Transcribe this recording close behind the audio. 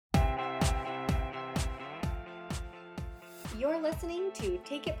You're listening to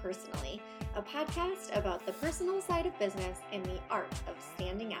Take It Personally, a podcast about the personal side of business and the art of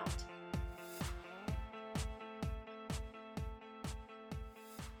standing out.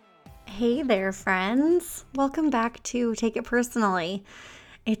 Hey there, friends. Welcome back to Take It Personally.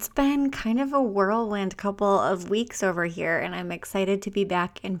 It's been kind of a whirlwind couple of weeks over here, and I'm excited to be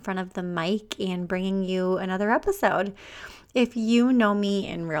back in front of the mic and bringing you another episode. If you know me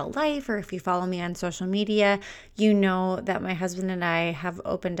in real life or if you follow me on social media, you know that my husband and I have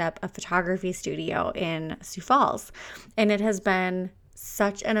opened up a photography studio in Sioux Falls. And it has been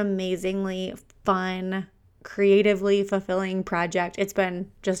such an amazingly fun, creatively fulfilling project. It's been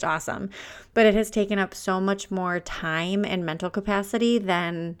just awesome. But it has taken up so much more time and mental capacity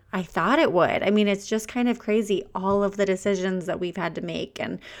than I thought it would. I mean, it's just kind of crazy, all of the decisions that we've had to make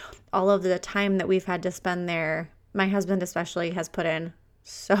and all of the time that we've had to spend there. My husband especially has put in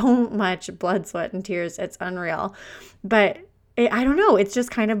so much blood, sweat, and tears. It's unreal. But I don't know. It's just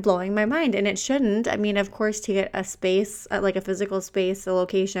kind of blowing my mind. And it shouldn't. I mean, of course, to get a space, like a physical space, a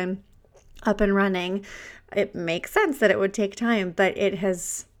location up and running, it makes sense that it would take time. But it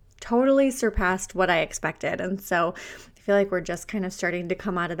has totally surpassed what I expected. And so I feel like we're just kind of starting to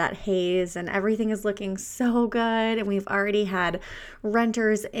come out of that haze and everything is looking so good. And we've already had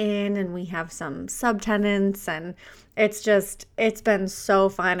renters in and we have some subtenants and it's been so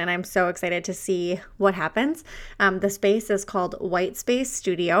fun and I'm so excited to see what happens. The space is called White Space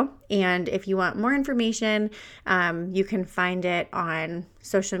Studio. And if you want more information, you can find it on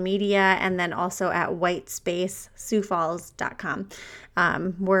social media and then also at whitespacesiouxfalls.com.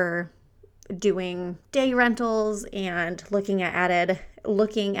 We're doing day rentals and looking at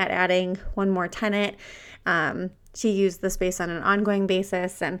adding one more tenant to use the space on an ongoing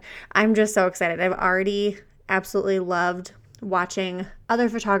basis. And I'm just so excited. I've already absolutely loved watching other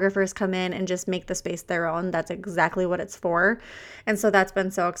photographers come in and just make the space their own. That's exactly what it's for. And so that's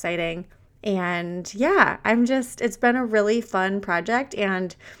been so exciting. And yeah, it's been a really fun project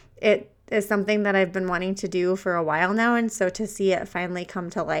and it is something that I've been wanting to do for a while now, and so to see it finally come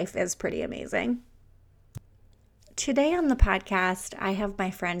to life is pretty amazing. Today on the podcast, I have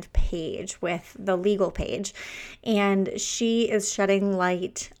my friend Paige with The Legal Page, and she is shedding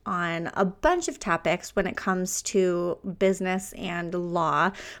light on a bunch of topics when it comes to business and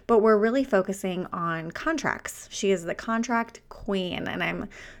law, but we're really focusing on contracts. She is the contract queen, and I'm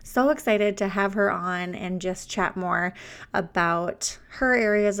so excited to have her on and just chat more about her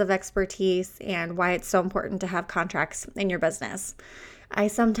areas of expertise and why it's so important to have contracts in your business. I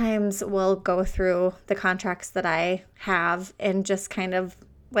sometimes will go through the contracts that I have and just kind of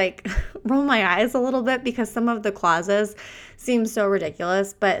like roll my eyes a little bit because some of the clauses seem so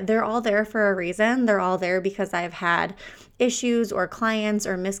ridiculous, but they're all there for a reason. They're all there because I've had issues or clients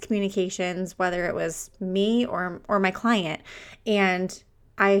or miscommunications, whether it was me or my client. And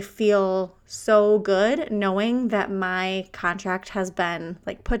I feel so good knowing that my contract has been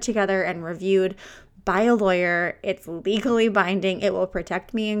like put together and reviewed by a lawyer. It's legally binding. It will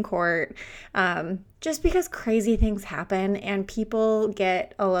protect me in court. Just because crazy things happen and people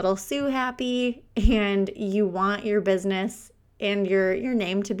get a little sue happy and you want your business and your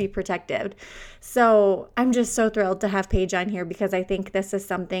name to be protected. So I'm just so thrilled to have Paige on here because I think this is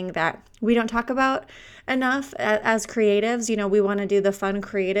something that we don't talk about enough as creatives. You know, we want to do the fun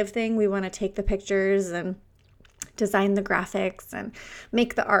creative thing. We want to take the pictures and design the graphics and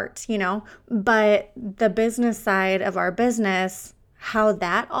make the art, but the business side of our business, how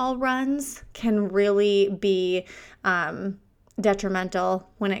that all runs can really be detrimental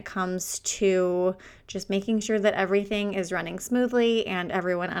when it comes to just making sure that everything is running smoothly and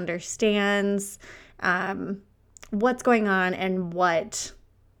everyone understands what's going on and what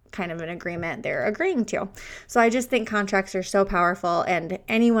kind of an agreement they're agreeing to. So I just think contracts are so powerful, and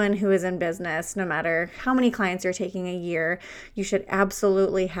anyone who is in business, no matter how many clients you're taking a year, you should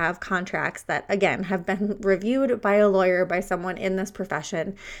absolutely have contracts that, again, have been reviewed by a lawyer, by someone in this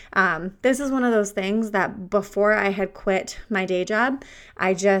profession. This is one of those things that before I had quit my day job,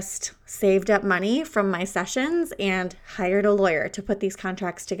 I just saved up money from my sessions and hired a lawyer to put these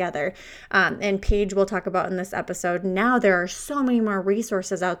contracts together. And Paige will talk about in this episode, now there are so many more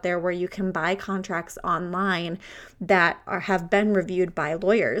resources out there where you can buy contracts online that have been reviewed by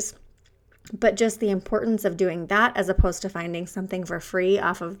lawyers. But just the importance of doing that as opposed to finding something for free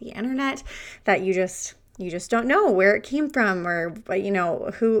off of the internet that you just don't know where it came from or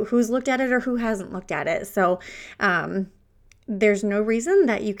who's looked at it or who hasn't looked at it. So there's no reason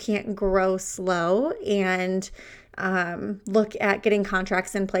that you can't grow slow and look at getting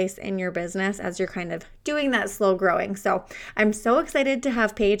contracts in place in your business as you're kind of doing that slow growing. So I'm so excited to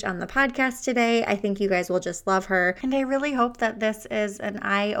have Paige on the podcast today. I think you guys will just love her. And I really hope that this is an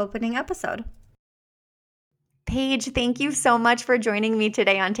eye-opening episode. Paige, thank you so much for joining me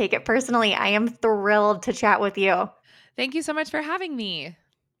today on Take It Personally. I am thrilled to chat with you. Thank you so much for having me.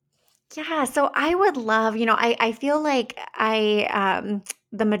 Yeah, so I would love, I feel like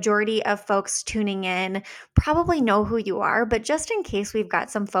the majority of folks tuning in probably know who you are, but just in case we've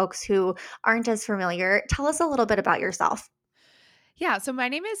got some folks who aren't as familiar, tell us a little bit about yourself. Yeah, so my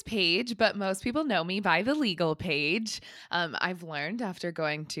name is Paige, but most people know me by the legal Paige. I've learned after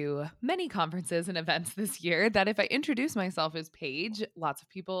going to many conferences and events this year that if I introduce myself as Paige, lots of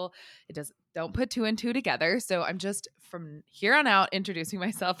people don't put two and two together. So I'm just from here on out introducing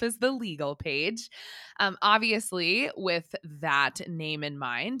myself as the legal Paige. Obviously, with that name in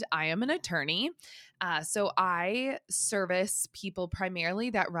mind, I am an attorney. So I service people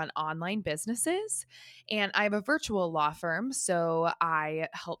primarily that run online businesses, and I have a virtual law firm. So I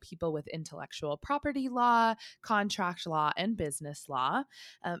help people with intellectual property law, contract law, and business law.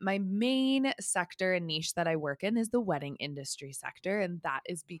 My main sector and niche that I work in is the wedding industry sector. And that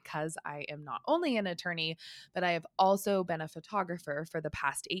is because I am not only an attorney, but I have also been a photographer for the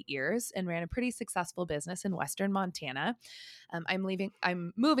past 8 years and ran a pretty successful business in Western Montana.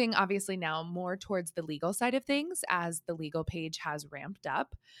 I'm moving obviously now more towards the legal side of things as the legal Paige has ramped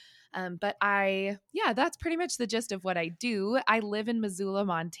up. That's pretty much the gist of what I do. I live in Missoula,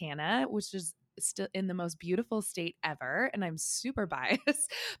 Montana, which is still in the most beautiful state ever. And I'm super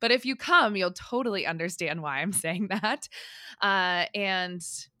biased. But if you come, you'll totally understand why I'm saying that. And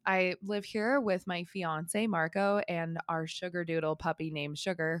I live here with my fiance, Marco, and our sugar doodle puppy named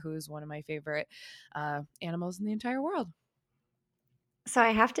Sugar, who's one of my favorite animals in the entire world. So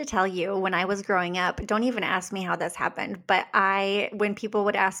I have to tell you, when I was growing up, don't even ask me how this happened, but when people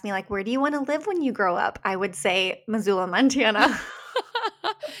would ask me like, where do you want to live when you grow up? I would say Missoula, Montana.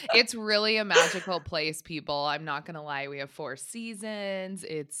 It's really a magical place, people. I'm not going to lie. We have 4 seasons.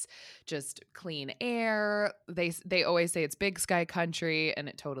 It's just clean air. They always say it's big sky country, and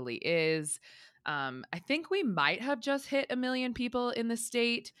it totally is. I think we might have just hit 1 million people in the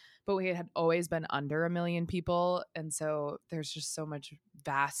state, but we had always been under 1 million people. And so there's just so much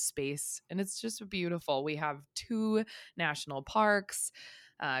vast space, and it's just beautiful. We have 2 national parks,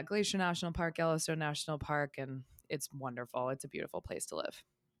 Glacier National Park, Yellowstone National Park, and it's wonderful. It's a beautiful place to live.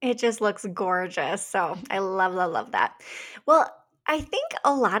 It just looks gorgeous. So I love, love, love that. Well, I think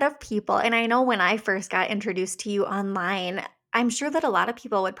a lot of people, and I know when I first got introduced to you online, I'm sure that a lot of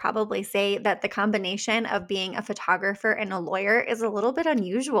people would probably say that the combination of being a photographer and a lawyer is a little bit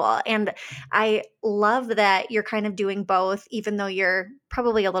unusual. And I love that you're kind of doing both, even though you're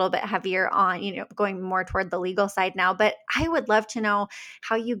probably a little bit heavier on, going more toward the legal side now. But I would love to know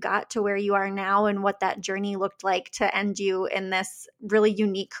how you got to where you are now and what that journey looked like to end you in this really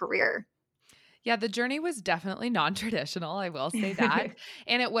unique career. Yeah, the journey was definitely non-traditional, I will say that.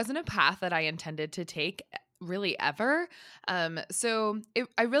 And it wasn't a path that I intended to take really ever. I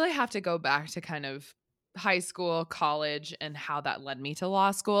really have to go back to kind of high school, college, and how that led me to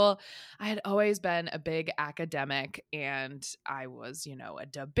law school. I had always been a big academic, and I was, a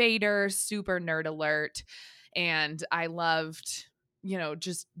debater, super nerd alert, and I loved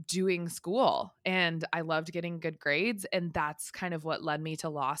just doing school, and I loved getting good grades. And that's kind of what led me to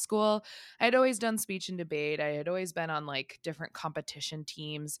law school. I had always done speech and debate. I had always been on like different competition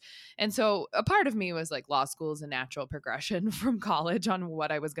teams. And so a part of me was like, law school is a natural progression from college on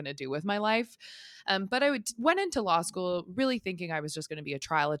what I was going to do with my life. But went into law school really thinking I was just going to be a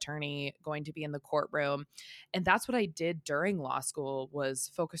trial attorney, going to be in the courtroom. And that's what I did during law school,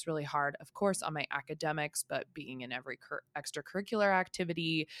 was focus really hard, of course, on my academics, but being in every extracurricular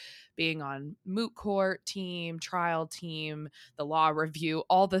activity, being on moot court team, trial team, the law review,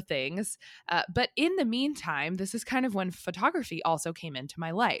 all the things. But in the meantime, this is kind of when photography also came into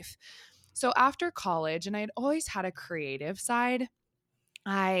my life. So after college, and I had always had a creative side.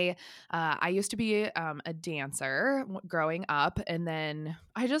 I used to be a dancer growing up, and then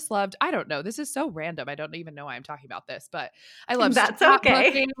I just loved, I don't know, this is so random. I don't even know why I'm talking about this, but I love That's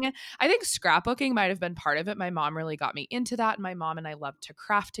okay. scrapbooking. I think scrapbooking might have been part of it. My mom really got me into that. My mom and I loved to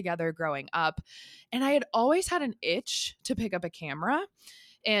craft together growing up, and I had always had an itch to pick up a camera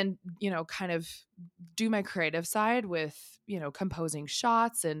and, kind of do my creative side with, composing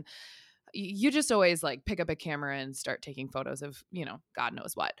shots and you just always like pick up a camera and start taking photos of, God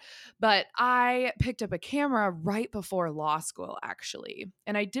knows what. But I picked up a camera right before law school, actually.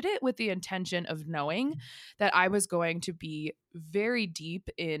 And I did it with the intention of knowing that I was going to be very deep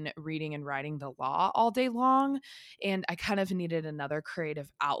in reading and writing the law all day long. And I kind of needed another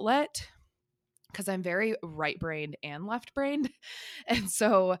creative outlet because I'm very right brained and left brained. And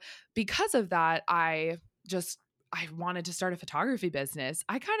so, because of that, I wanted to start a photography business.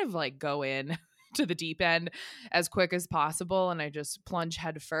 I kind of like go in to the deep end as quick as possible and I just plunge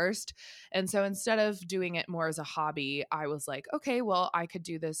head first. And so instead of doing it more as a hobby, I was like, okay, well, I could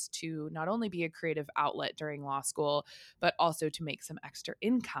do this to not only be a creative outlet during law school, but also to make some extra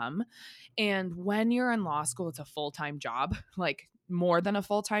income. And when you're in law school, it's a full-time job, like more than a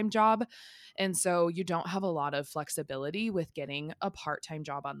full-time job. And so you don't have a lot of flexibility with getting a part-time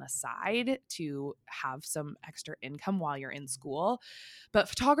job on the side to have some extra income while you're in school. But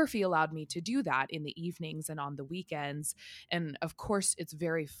photography allowed me to do that in the evenings and on the weekends. And of course, it's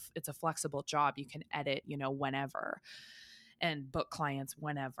a flexible job. You can edit, whenever and book clients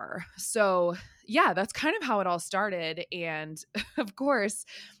whenever. So, yeah, that's kind of how it all started. And of course,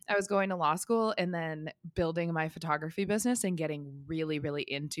 I was going to law school and then building my photography business and getting really, really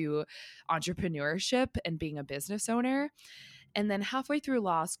into entrepreneurship and being a business owner. And then halfway through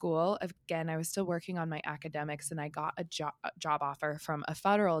law school, again, I was still working on my academics and I got a job offer from a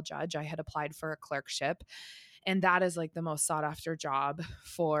federal judge. I had applied for a clerkship. And that is like the most sought after job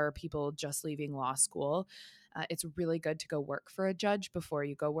for people just leaving law school. It's really good to go work for a judge before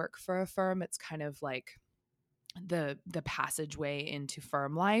you go work for a firm. It's kind of like the passageway into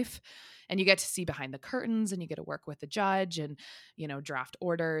firm life, and you get to see behind the curtains and you get to work with the judge and draft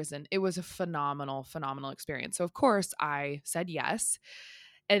orders, and it was a phenomenal experience. So of course I said yes.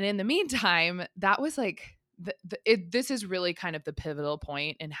 And in the meantime, that was like this is really kind of the pivotal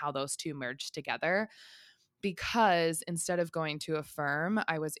point in how those two merged together, because instead of going to a firm,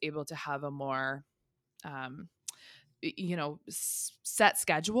 I was able to have a more um, set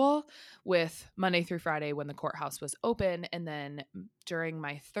schedule with Monday through Friday when the courthouse was open. And then during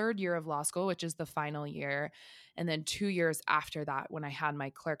my third year of law school, which is the final year, and then 2 years after that, when I had my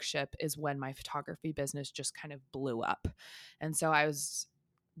clerkship, is when my photography business just kind of blew up. And so I was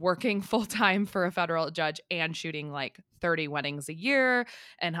working full time for a federal judge and shooting like 30 weddings a year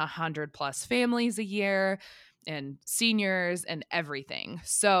and 100 plus families a year and seniors and everything.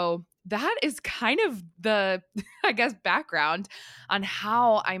 So that is kind of the, I guess, background on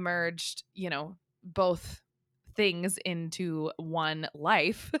how I merged, both things into one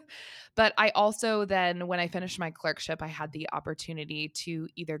life. But I also then, when I finished my clerkship, I had the opportunity to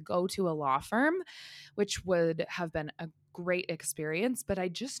either go to a law firm, which would have been a great experience, but I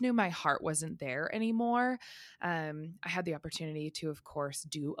just knew my heart wasn't there anymore. I had the opportunity to, of course,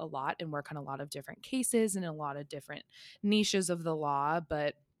 do a lot and work on a lot of different cases and a lot of different niches of the law,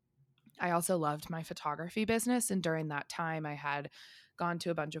 but I also loved my photography business. And during that time, I had gone to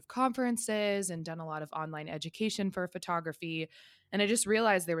a bunch of conferences and done a lot of online education for photography. And I just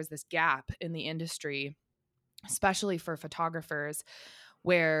realized there was this gap in the industry, especially for photographers,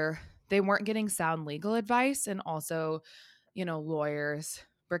 where they weren't getting sound legal advice. And also, lawyers,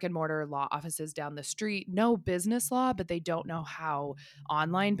 brick and mortar law offices down the street know business law, but they don't know how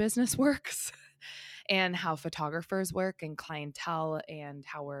online business works and how photographers work and clientele and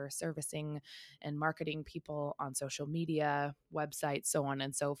how we're servicing and marketing people on social media, websites, so on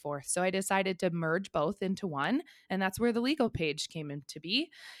and so forth. So I decided to merge both into one, and that's where the legal page came into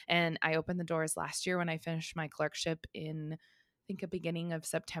be. And I opened the doors last year when I finished my clerkship in, I think, a beginning of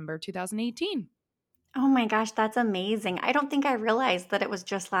September 2018. Oh my gosh, that's amazing. I don't think I realized that it was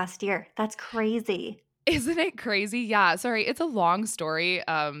just last year. That's crazy. Isn't it crazy? Yeah, sorry, it's a long story.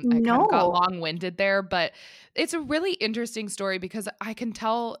 I kind of got No. long-winded there, but it's a really interesting story because I can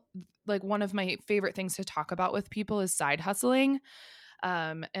tell, like, one of my favorite things to talk about with people is side hustling.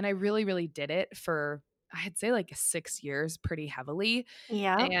 And I really, really did it for, I'd say, like 6 years pretty heavily,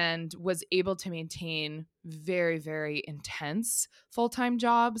 Yep. and was able to maintain very, very intense full-time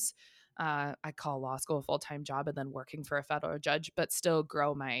jobs. I call law school a full-time job and then working for a federal judge, but still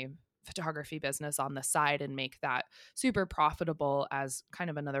grow my photography business on the side and make that super profitable as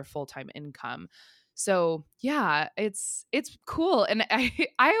kind of another full-time income. So yeah, it's cool. And I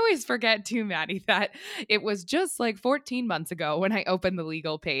always forget too, Maddie, that it was just like 14 months ago when I opened the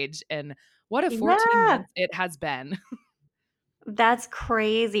legal page, and what a 14 Yeah. months it has been. That's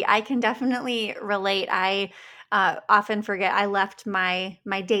crazy. I can definitely relate. I often forget I left my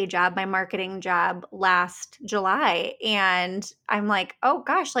day job, my marketing job last July, and I'm like, oh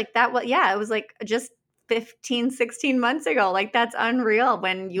gosh, like that. What? Yeah, it was like just 15, 16 months ago. Like, that's unreal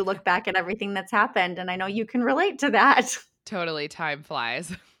when you look back at everything that's happened. And I know you can relate to that. Totally, time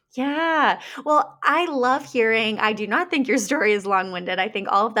flies. Yeah. Well, I love hearing. I do not think your story is long-winded. I think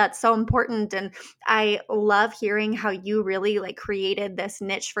all of that's so important, and I love hearing how you really like created this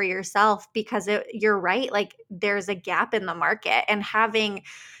niche for yourself because you're right, like there's a gap in the market, and having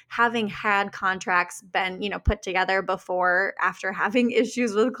had contracts been, put together before after having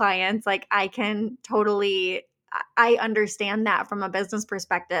issues with clients, like I can totally I understand that from a business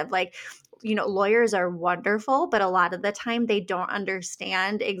perspective. Like, lawyers are wonderful, but a lot of the time they don't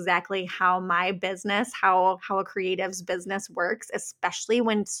understand exactly how my business, how a creative's business works, especially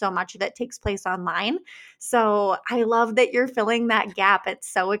when so much of it takes place online. So I love that you're filling that gap.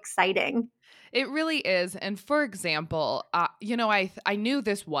 It's so exciting. It really is. And for example, I knew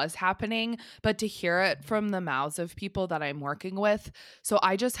this was happening, but to hear it from the mouths of people that I'm working with. So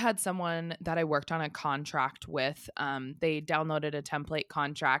I just had someone that I worked on a contract with. They downloaded a template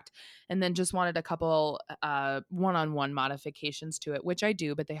contract and then just wanted a couple one-on-one modifications to it, which I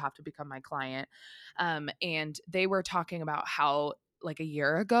do, but they have to become my client. And they were talking about how like a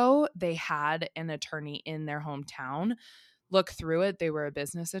year ago they had an attorney in their hometown look through it. They were a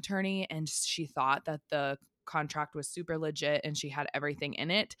business attorney and she thought that the contract was super legit and she had everything in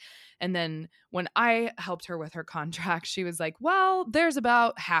it. And then when I helped her with her contract, she was like, well, there's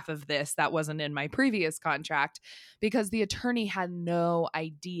about half of this that wasn't in my previous contract because the attorney had no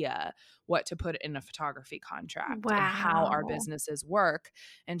idea what to put in a photography contract and how our Wow. businesses work.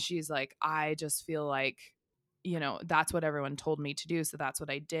 And she's like, I just feel like, that's what everyone told me to do. So that's what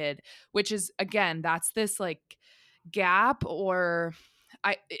I did, which is, again, that's this like gap or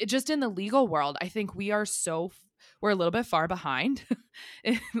just in the legal world, I think we're a little bit far behind.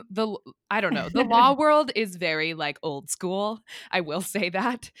 the I don't know. The law world is very like old school. I will say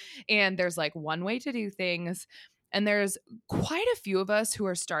that. And there's like one way to do things. And there's quite a few of us who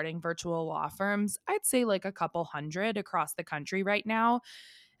are starting virtual law firms. I'd say like a couple hundred across the country right now.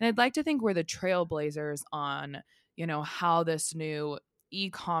 And I'd like to think we're the trailblazers on, how this new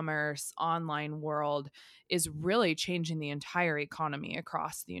e-commerce online world is really changing the entire economy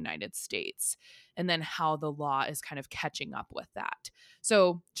across the United States, and then how the law is kind of catching up with that.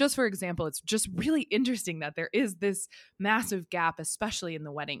 So, just for example, it's just really interesting that there is this massive gap, especially in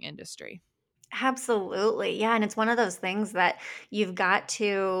the wedding industry. Absolutely. Yeah, and it's one of those things that you've got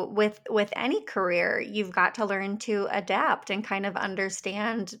to with any career, you've got to learn to adapt and kind of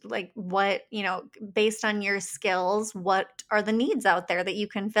understand like what, based on your skills, what are the needs out there that you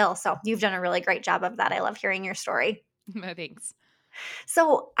can fill. So, you've done a really great job of that. I love hearing your story. Thanks.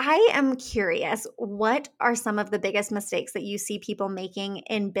 So, I am curious, what are some of the biggest mistakes that you see people making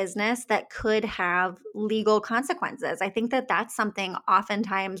in business that could have legal consequences? I think that that's something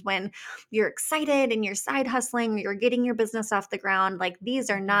oftentimes when you're excited and you're side hustling, you're getting your business off the ground, like these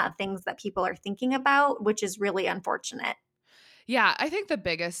are Mhm. not things that people are thinking about, which is really unfortunate. Yeah, I think the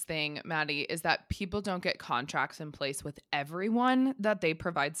biggest thing, Maddie, is that people don't get contracts in place with everyone that they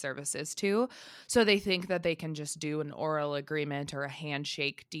provide services to. So they think that they can just do an oral agreement or a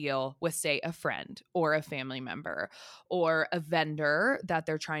handshake deal with, say, a friend or a family member or a vendor that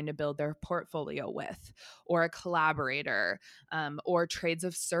they're trying to build their portfolio with or a collaborator or trades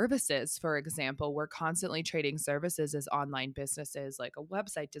of services. For example, we're constantly trading services as online businesses, like a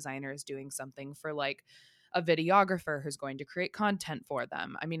website designer is doing something for like a videographer who's going to create content for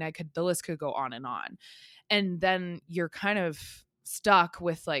them. I mean, the list could go on and on. And then you're kind of stuck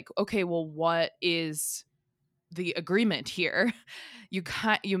with like, okay, well, what is the agreement here?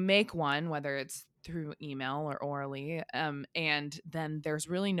 You make one, whether it's through email or orally, and then there's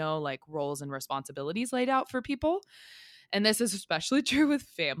really no like roles and responsibilities laid out for people. And this is especially true with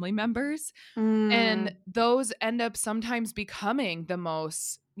family members. And Mm. those end up sometimes becoming the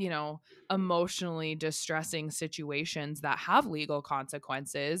most, emotionally distressing situations that have legal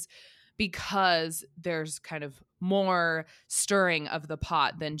consequences because there's kind of more stirring of the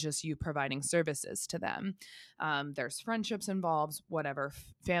pot than just you providing services to them. There's friendships involved, whatever,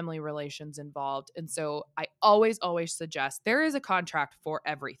 family relations involved. And so I always, always suggest there is a contract for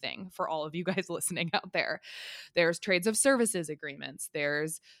everything for all of you guys listening out there. There's trades of services agreements.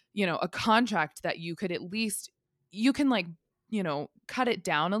 There's, a contract that you could at least, you can like, cut it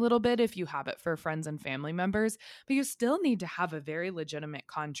down a little bit if you have it for friends and family members, but you still need to have a very legitimate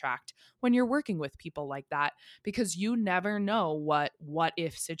contract when you're working with people like that because you never know what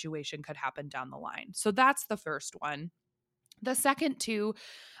if situation could happen down the line. So that's the first one. The second two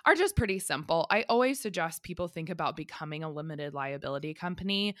are just pretty simple. I always suggest people think about becoming a limited liability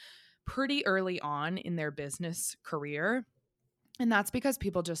company pretty early on in their business career. And that's because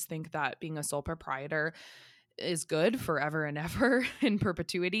people just think that being a sole proprietor is good forever and ever in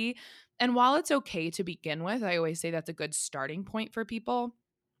perpetuity. And while it's okay to begin with, I always say that's a good starting point for people.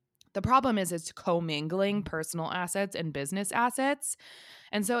 The problem is it's commingling personal assets and business assets.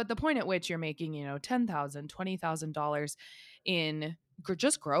 And so at the point at which you're making, $10,000, $20,000 in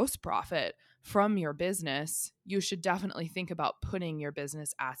just gross profit from your business, you should definitely think about putting your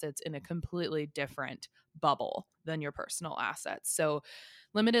business assets in a completely different bubble than your personal assets. So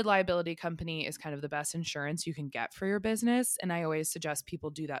limited liability company is kind of the best insurance you can get for your business. And I always suggest people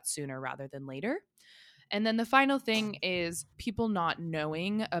do that sooner rather than later. And then the final thing is people not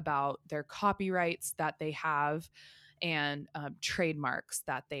knowing about their copyrights that they have and trademarks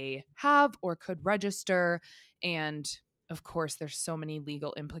that they have or could register. And of course, there's so many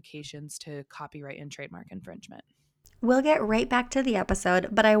legal implications to copyright and trademark infringement. We'll get right back to the episode,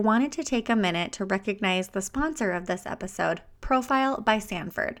 but I wanted to take a minute to recognize the sponsor of this episode, Profile by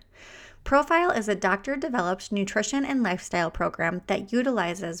Sanford. Profile is a doctor-developed nutrition and lifestyle program that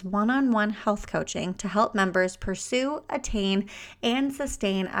utilizes one-on-one health coaching to help members pursue, attain, and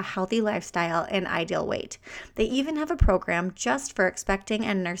sustain a healthy lifestyle and ideal weight. They even have a program just for expecting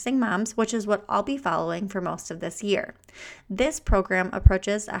and nursing moms, which is what I'll be following for most of this year. This program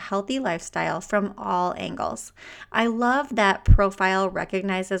approaches a healthy lifestyle from all angles. I love that Profile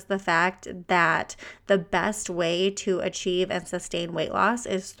recognizes the fact that the best way to achieve and sustain weight loss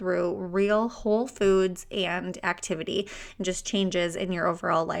is through real whole foods and activity and just changes in your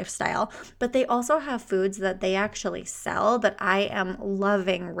overall lifestyle. But they also have foods that they actually sell that I am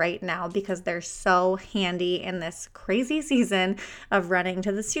loving right now because they're so handy in this crazy season of running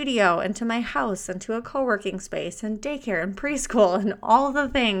to the studio and to my house and to a co-working space and daycare and preschool and all the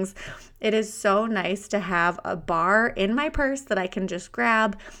things. It is so nice to have a bar in my purse that I can just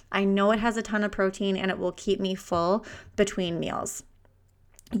grab. I know it has a ton of protein and it will keep me full between meals.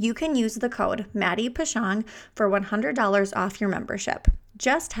 You can use the code Maddie Pashang for $100 off your membership.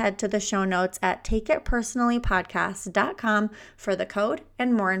 Just head to the show notes at takeitpersonallypodcast.com for the code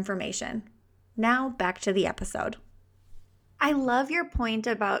and more information. Now back to the episode. I love your point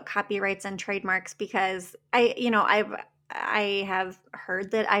about copyrights and trademarks because I have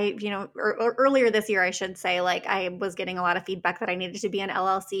heard that earlier this year, I should say, like I was getting a lot of feedback that I needed to be an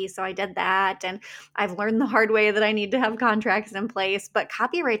LLC. So I did that. And I've learned the hard way that I need to have contracts in place. But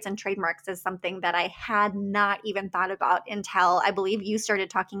copyrights and trademarks is something that I had not even thought about until I believe you started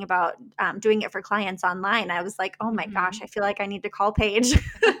talking about doing it for clients online. I was like, oh my gosh, I feel like I need to call Paige.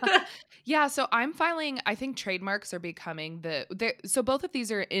 Yeah, so I'm filing, I think trademarks are becoming so both of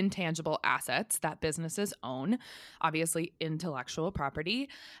these are intangible assets that businesses own, obviously intellectual property.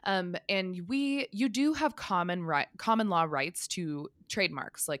 And you do have common law rights to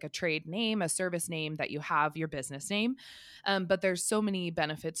trademarks, like a trade name, a service name that you have your business name. But there's so many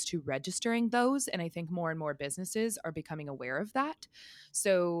benefits to registering those. And I think more and more businesses are becoming aware of that.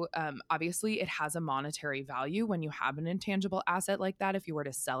 So obviously it has a monetary value when you have an intangible asset like that, if you were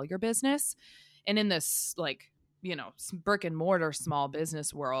to sell your business. And in this brick and mortar small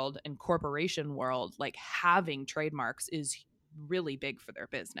business world and corporation world, like having trademarks is really big for their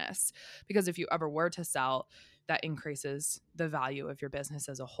business, because if you ever were to sell, that increases the value of your business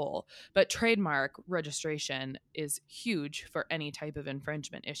as a whole. But trademark registration is huge for any type of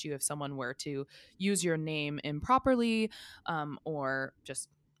infringement issue. If someone were to use your name improperly, or just,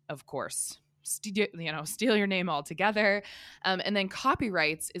 of course, steal your name altogether. And then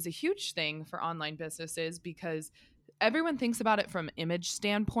copyrights is a huge thing for online businesses because everyone thinks about it from image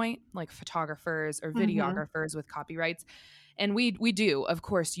standpoint, like photographers or videographers with copyrights. And we do, of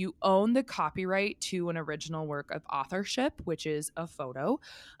course, you own the copyright to an original work of authorship, which is a photo,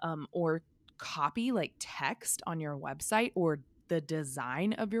 or copy like text on your website or the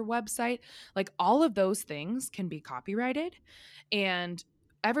design of your website. Like all of those things can be copyrighted. And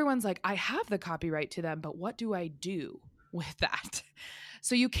everyone's like, I have the copyright to them, but what do I do with that?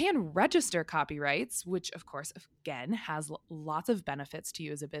 So you can register copyrights, which of course, again, has lots of benefits to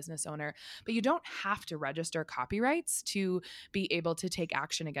you as a business owner, but you don't have to register copyrights to be able to take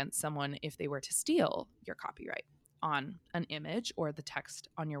action against someone if they were to steal your copyright on an image or the text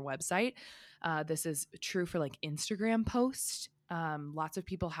on your website. This is true for like Instagram posts. Lots of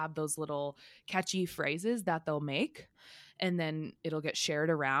people have those little catchy phrases that they'll make, and then it'll get shared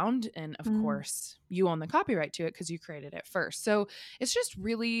around. And of course, you own the copyright to it because you created it first. So it's just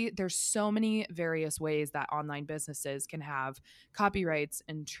really, there's so many various ways that online businesses can have copyrights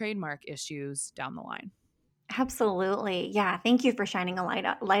and trademark issues down the line. Absolutely. Yeah. Thank you for shining a light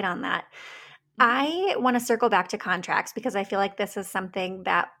on that. I want to circle back to contracts because I feel like this is something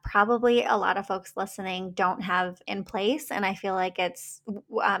that probably a lot of folks listening don't have in place. And I feel like it's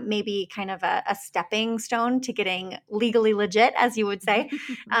maybe kind of a stepping stone to getting legally legit, as you would say.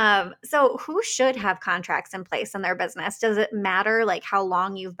 So, who should have contracts in place in their business? Does it matter like how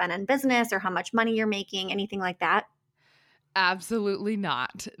long you've been in business or how much money you're making, anything like that? Absolutely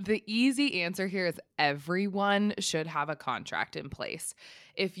not. The easy answer here is everyone should have a contract in place.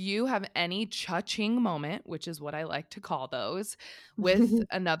 If you have any cha-ching moment, which is what I like to call those, with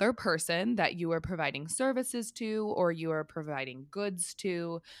another person that you are providing services to or you are providing goods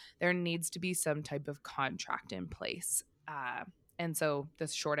to, there needs to be some type of contract in place. And so the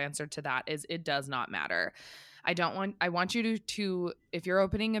short answer to that is it does not matter. I want you to, if you're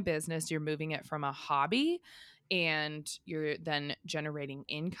opening a business, you're moving it from a hobby and you're then generating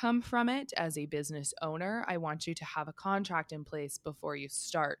income from it as a business owner, I want you to have a contract in place before you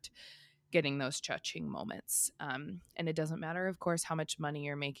start getting those cha-ching moments. And it doesn't matter, of course, how much money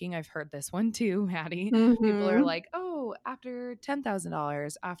you're making. I've heard this one too, Maddie. People are Hmm. like, oh, after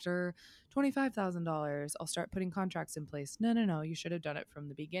 $10,000, after $25,000, I'll start putting contracts in place. No, no, no. You should have done it from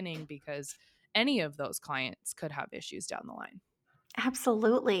the beginning because any of those clients could have issues down the line.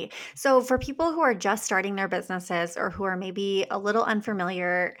 Absolutely. So, for people who are just starting their businesses or who are maybe a little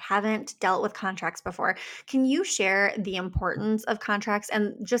unfamiliar, haven't dealt with contracts before, can you share the importance of contracts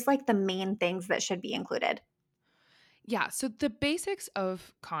and just like the main things that should be included? Yeah, so the basics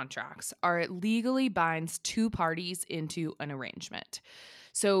of contracts are it legally binds two parties into an arrangement.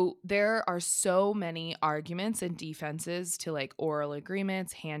 So there are so many arguments and defenses to like oral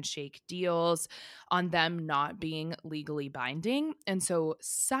agreements, handshake deals on them not being legally binding. And so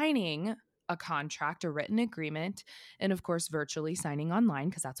signing a contract, a written agreement, and of course, virtually signing online,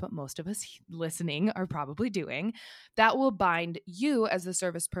 because that's what most of us listening are probably doing, that will bind you as the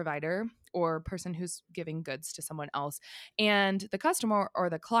service provider or person who's giving goods to someone else and the customer or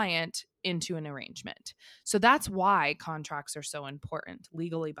the client into an arrangement. So that's why contracts are so important,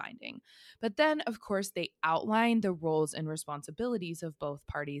 legally binding. But then, of course, they outline the roles and responsibilities of both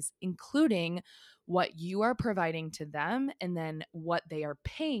parties, including what you are providing to them and then what they are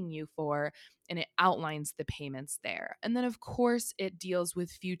paying you for. And it outlines the payments there. And then, of course, it deals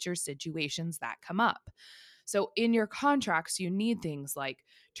with future situations that come up. So in your contracts, you need things like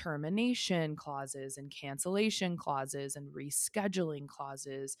termination clauses and cancellation clauses and rescheduling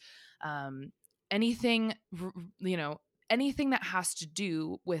clauses. Um, anything, you know, anything that has to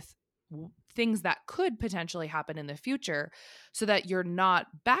do with things that could potentially happen in the future so that you're not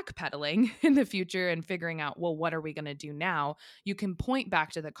backpedaling in the future and figuring out, well, what are we going to do now? You can point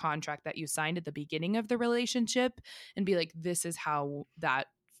back to the contract that you signed at the beginning of the relationship and be like, this is how that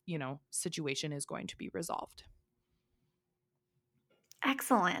situation is going to be resolved.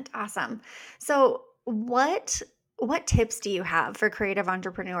 Excellent. Awesome. So, what tips do you have for creative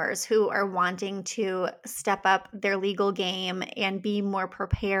entrepreneurs who are wanting to step up their legal game and be more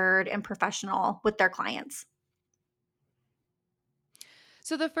prepared and professional with their clients?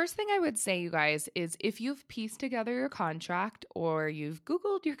 So, the first thing I would say, you guys, is if you've pieced together your contract or you've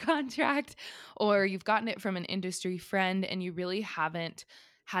Googled your contract or you've gotten it from an industry friend and you really haven't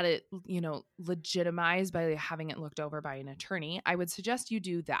had it, legitimized by having it looked over by an attorney, I would suggest you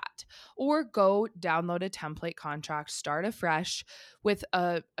do that. Or go download a template contract, start afresh with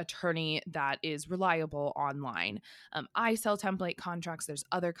a attorney that is reliable online. I sell template contracts. There's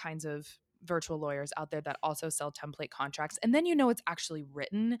other kinds of virtual lawyers out there that also sell template contracts. And then it's actually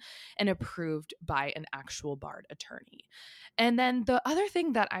written and approved by an actual barred attorney. And then the other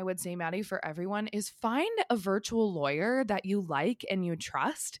thing that I would say, Maddie, for everyone is find a virtual lawyer that you like and you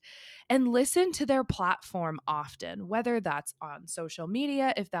trust and listen to their platform often, whether that's on social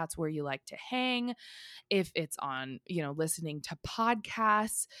media, if that's where you like to hang, if it's on, listening to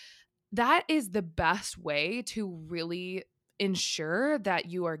podcasts. That is the best way to really ensure that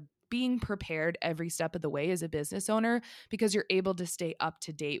you are being prepared every step of the way as a business owner because you're able to stay up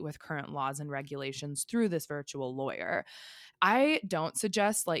to date with current laws and regulations through this virtual lawyer. I don't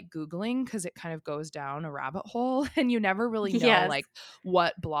suggest like Googling because it kind of goes down a rabbit hole and you never really know Yes. like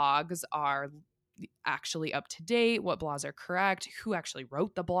what blogs are actually up to date, what blogs are correct, who actually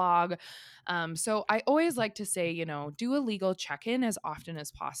wrote the blog. So I always like to say, do a legal check in as often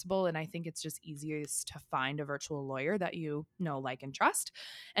as possible. And I think it's just easiest to find a virtual lawyer that you know, like, and trust,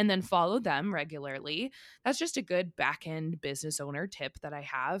 and then follow them regularly. That's just a good back end business owner tip that I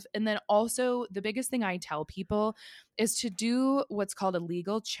have. And then also, the biggest thing I tell people is to do what's called a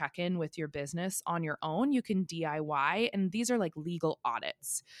legal check in with your business on your own. You can DIY, and these are like legal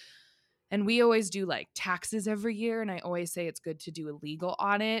audits. And we always do like taxes every year. And I always say it's good to do a legal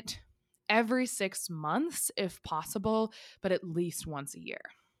audit every 6 months if possible, but at least once a year.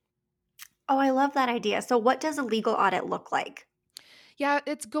 Oh, I love that idea. So what does a legal audit look like? Yeah,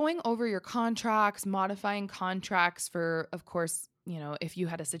 it's going over your contracts, modifying contracts for, of course, if you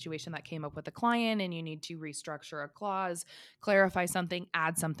had a situation that came up with a client and you need to restructure a clause, clarify something,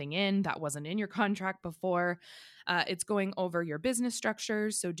 add something in that wasn't in your contract before. It's going over your business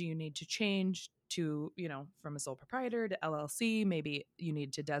structures. So, do you need to change to, from a sole proprietor to LLC? Maybe you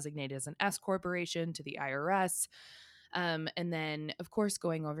need to designate as an S corporation to the IRS. And then, of course,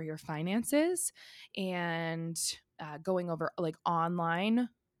 going over your finances and going over like online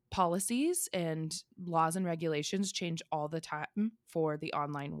policies and laws and regulations change all the time for the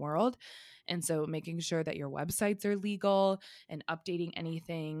online world. And so making sure that your websites are legal and updating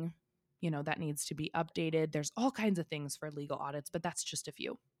anything, that needs to be updated. There's all kinds of things for legal audits, but that's just a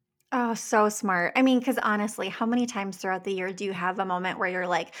few. Oh, so smart. I mean, because honestly, how many times throughout the year do you have a moment where you're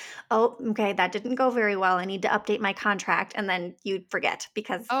like, oh, okay, that didn't go very well. I need to update my contract. And then you forget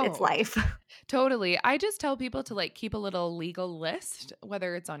because it's Oh, life. totally. I just tell people to like keep a little legal list,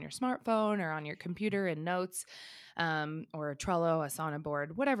 whether it's on your smartphone or on your computer in notes, or a Trello, a Asana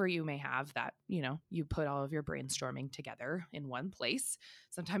board, whatever you may have that, you put all of your brainstorming together in one place.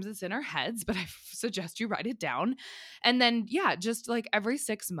 Sometimes it's in our heads, but I suggest you write it down. And then, yeah, just like every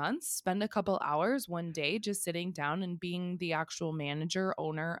 6 months, spend a couple hours one day just sitting down and being the actual manager,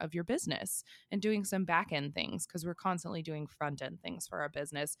 owner of your business and doing some back end things because we're constantly doing front end things for our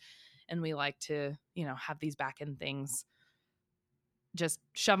business. And we like to, have these back end things, just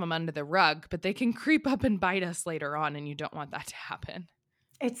shove them under the rug, but they can creep up and bite us later on. And you don't want that to happen.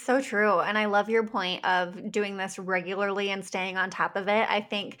 It's so true. And I love your point of doing this regularly and staying on top of it. I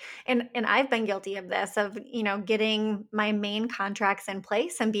think and I've been guilty of this of, getting my main contracts in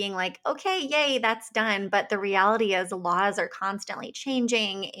place and being like, okay, yay, that's done. But the reality is laws are constantly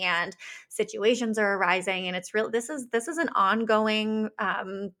changing and situations are arising. And it's real this is an ongoing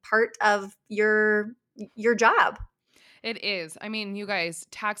part of your job. It is. I mean, you guys,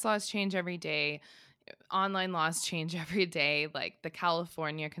 tax laws change every day. Online laws change every day. Like the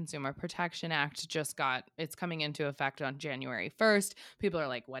California Consumer Protection Act it's coming into effect on January 1st. People are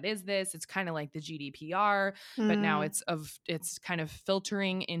like, what is this? It's kind of like the GDPR, but now Mm. it's kind of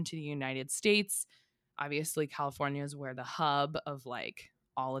filtering into the United States. Obviously, California is where the hub of like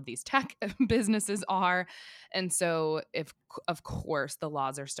all of these tech businesses are. And so, if of course, the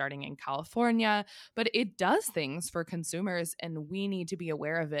laws are starting in California, but it does things for consumers, and we need to be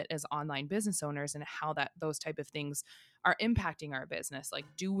aware of it as online business owners and how those type of things are impacting our business. Like,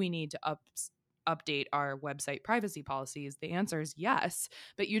 do we need to update our website privacy policies? The answer is yes,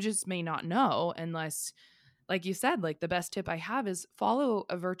 but you just may not know unless, like you said, like the best tip I have is follow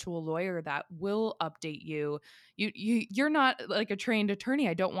a virtual lawyer that will update you. You're not like a trained attorney.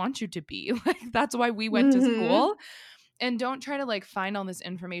 I don't want you to be. Like that's why we went to Mhm. school. And don't try to like find all this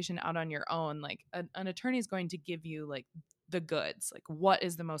information out on your own. Like an attorney is going to give you like the goods. Like what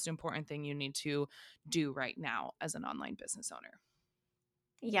is the most important thing you need to do right now as an online business owner?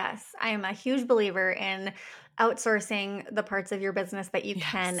 Yes, I am a huge believer in outsourcing the parts of your business that you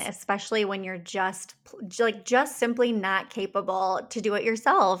can, Yes. especially when you're just simply not capable to do it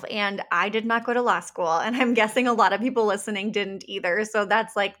yourself. And I did not go to law school, and I'm guessing a lot of people listening didn't either. So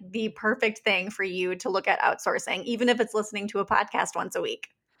that's like the perfect thing for you to look at outsourcing, even if it's listening to a podcast once a week.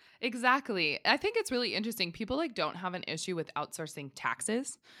 Exactly. I think it's really interesting. People like don't have an issue with outsourcing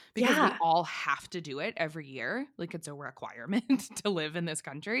taxes because we Yeah. all have to do it every year. Like it's a requirement to live in this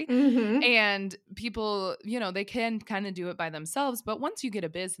country. Mhm. And people, they can kind of do it by themselves, but once you get a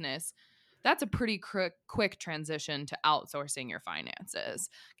business, that's a pretty quick transition to outsourcing your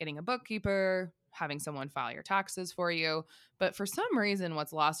finances, getting a bookkeeper, having someone file your taxes for you. But for some reason,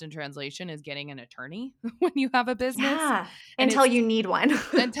 what's lost in translation is getting an attorney when you have a business. Yeah. And Until it's you need one.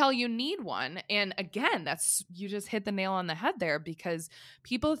 until you need one. And again, you just hit the nail on the head there because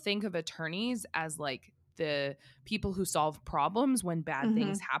people think of attorneys as like the people who solve problems when bad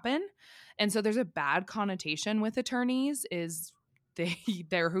things Mhm. happen. And so there's a bad connotation with attorneys is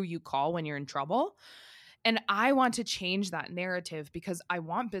they're who you call when you're in trouble. And I want to change that narrative because I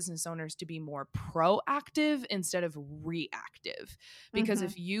want business owners to be more proactive instead of reactive. Because Mhm.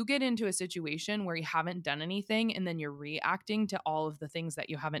 if you get into a situation where you haven't done anything and then you're reacting to all of the things that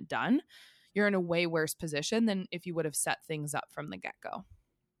you haven't done, you're in a way worse position than if you would have set things up from the get go.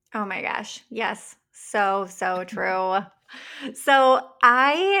 Oh my gosh. Yes. So, so true. So,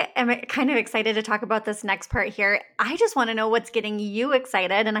 I am kind of excited to talk about this next part here. I just want to know what's getting you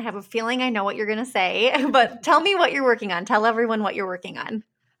excited. And I have a feeling I know what you're going to say, but tell me what you're working on. Tell everyone what you're working on.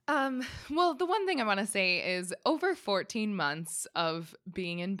 Well, the one thing I want to say is over 14 months of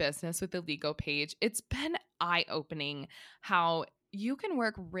being in business with the Legal Page, it's been eye-opening how you can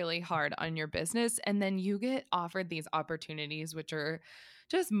work really hard on your business and then you get offered these opportunities, which are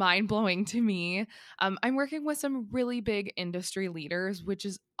just mind blowing to me. I'm working with some really big industry leaders, which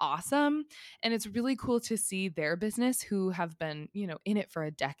is awesome. And it's really cool to see their business who have been, in it for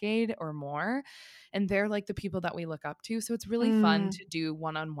a decade or more, and they're like the people that we look up to. So it's really fun Mm. to do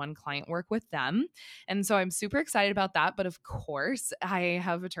one-on-one client work with them. And so I'm super excited about that. But of course, I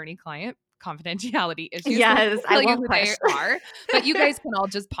have attorney client confidentiality issues, so I Yes, can't I tell you won't who push. they are, but you guys can all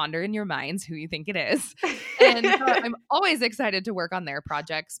just ponder in your minds who you think it is. And so I'm always excited to work on their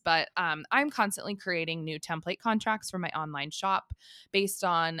projects, but I'm constantly creating new template contracts for my online shop based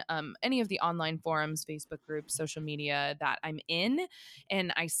on any of the online forums, Facebook groups, social media that I'm in.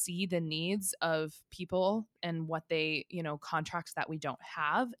 And I see the needs of people and what they, contracts that we don't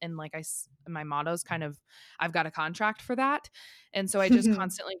have. And like my motto is kind of, I've got a contract for that. And so I just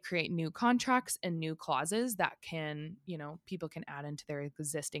constantly create new contracts and new clauses that can, people can add into their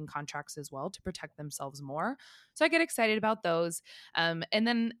existing contracts as well to protect themselves more. So I get excited about those. And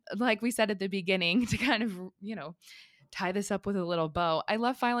then, like we said at the beginning, to kind of, tie this up with a little bow, I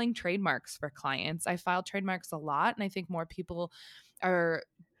love filing trademarks for clients. I file trademarks a lot, and I think more people are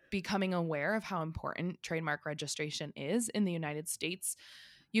becoming aware of how important trademark registration is in the United States.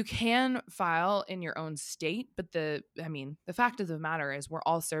 You can file in your own state, but the fact of the matter is we're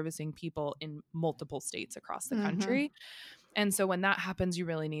all servicing people in multiple states across the Hmm. country. And so when that happens, you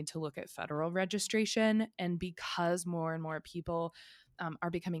really need to look at federal registration. And because more and more people are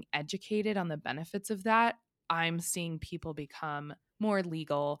becoming educated on the benefits of that, I'm seeing people become more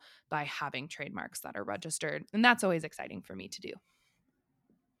legal by having trademarks that are registered. And that's always exciting for me to do.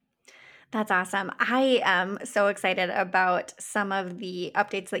 That's awesome. I am so excited about some of the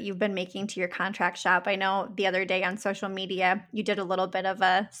updates that you've been making to your contract shop. I know the other day on social media, you did a little bit of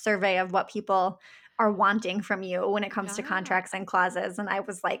a survey of what people are wanting from you when it comes to Yeah. contracts and clauses. And I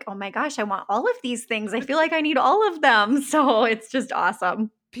was like, oh my gosh, I want all of these things. I feel like I need all of them. So it's just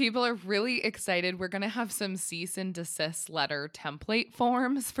awesome. People are really excited. We're going to have some cease and desist letter template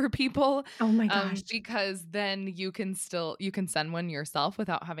forms for people, Oh my gosh. because then you can send one yourself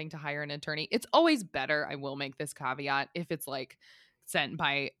without having to hire an attorney. It's always better, I will make this caveat, if it's like sent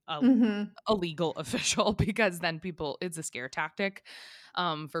by Hmm. a legal official, because then people, it's a scare tactic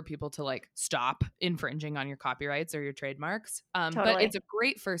for people to like stop infringing on your copyrights or your trademarks. But it's Totally. a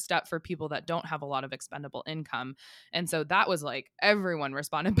great first step for people that don't have a lot of expendable income. And so that was like everyone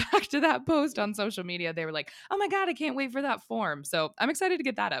responded back to that post on social media. They were like, oh my God, I can't wait for that form. So I'm excited to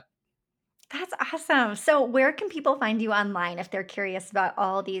get that up. That's awesome. So, where can people find you online if they're curious about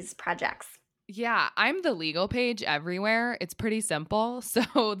all these projects? Yeah, I'm the legal page everywhere. It's pretty simple. So,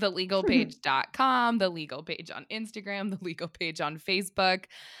 thelegalpage.com, the legal page on Instagram, the legal page on Facebook.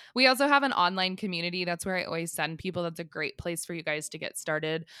 We also have an online community. That's where I always send people. That's a great place for you guys to get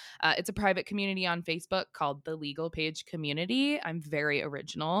started. It's a private community on Facebook called the Legal Page Community. I'm very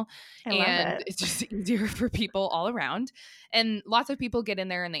original, I love and it. it's just easier for people all around. And lots of people get in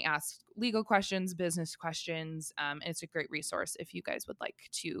there and they ask legal questions, business questions. And it's a great resource if you guys would like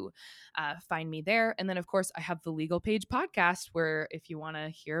to find me there. And then, of course, I have the Legal Page podcast, where if you want to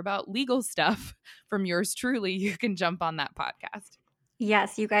hear about legal stuff from yours truly, you can jump on that podcast.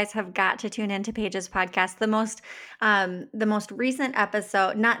 Yes, you guys have got to tune into Paige's podcast. The most recent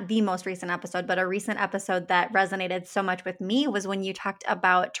episode, not the most recent episode, but a recent episode that resonated so much with me was when you talked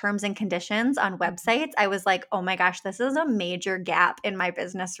about terms and conditions on websites. I was like, oh my gosh, this is a major gap in my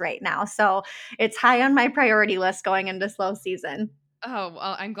business right now. So it's high on my priority list going into slow season. Oh,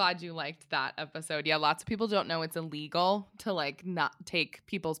 well, I'm glad you liked that episode. Yeah, lots of people don't know it's illegal to like not take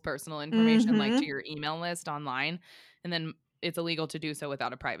people's personal information like to Hmm. your email list online. And then it's illegal to do so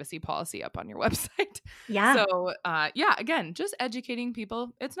without a privacy policy up on your website. Yeah. So, yeah, again, just educating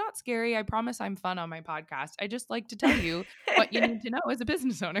people. It's not scary. I promise I'm fun on my podcast. I just like to tell you what you need to know as a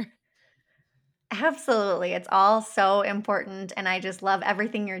business owner. Absolutely. It's all so important. And I just love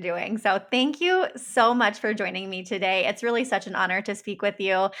everything you're doing. So, thank you so much for joining me today. It's really such an honor to speak with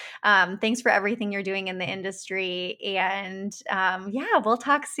you. Thanks for everything you're doing in the industry. And yeah, we'll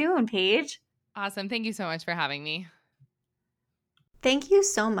talk soon, Paige. Awesome. Thank you so much for having me. Thank you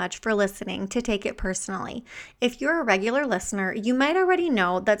so much for listening to Take It Personally. If you're a regular listener, you might already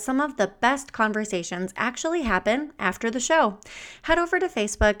know that some of the best conversations actually happen after the show. Head over to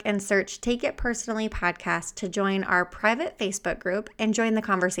Facebook and search Take It Personally podcast to join our private Facebook group and join the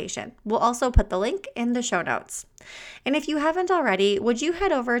conversation. We'll also put the link in the show notes. And if you haven't already, would you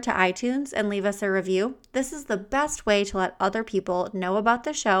head over to iTunes and leave us a review? This is the best way to let other people know about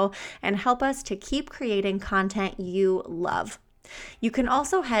the show and help us to keep creating content you love. You can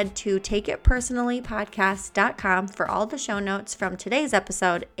also head to takeitpersonallypodcast.com for all the show notes from today's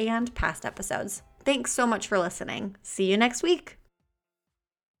episode and past episodes. Thanks so much for listening. See you next week.